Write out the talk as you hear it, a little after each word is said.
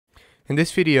In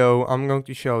this video, I'm going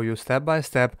to show you step by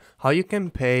step how you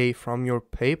can pay from your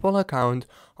PayPal account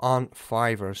on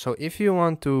Fiverr. So if you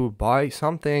want to buy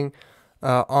something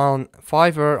on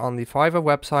Fiverr, on the Fiverr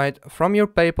website from your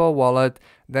PayPal wallet,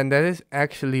 then that is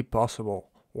actually possible.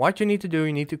 What you need to do,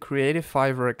 you need to create a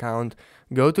Fiverr account,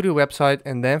 go to the website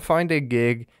and then find a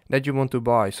gig that you want to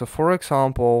buy. So for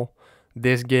example,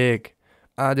 this gig.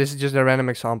 This is just a random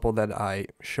example that I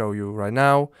show you right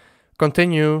now.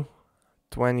 Continue.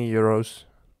 20 euros.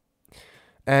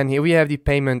 And here we have the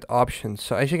payment options.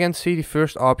 So as you can see, the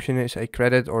first option is a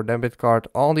credit or debit card,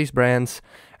 all these brands.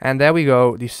 And there we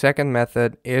go. The second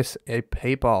method is a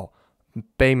PayPal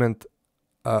payment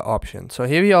option. So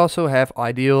here we also have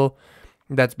Ideal.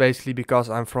 That's basically because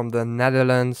I'm from the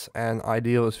Netherlands and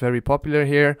Ideal is very popular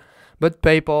here. But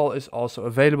PayPal is also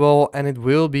available and it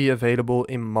will be available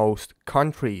in most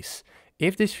countries.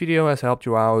 If this video has helped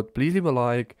you out, please leave a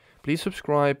like. Please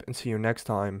subscribe and see you next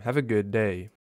time. Have a good day.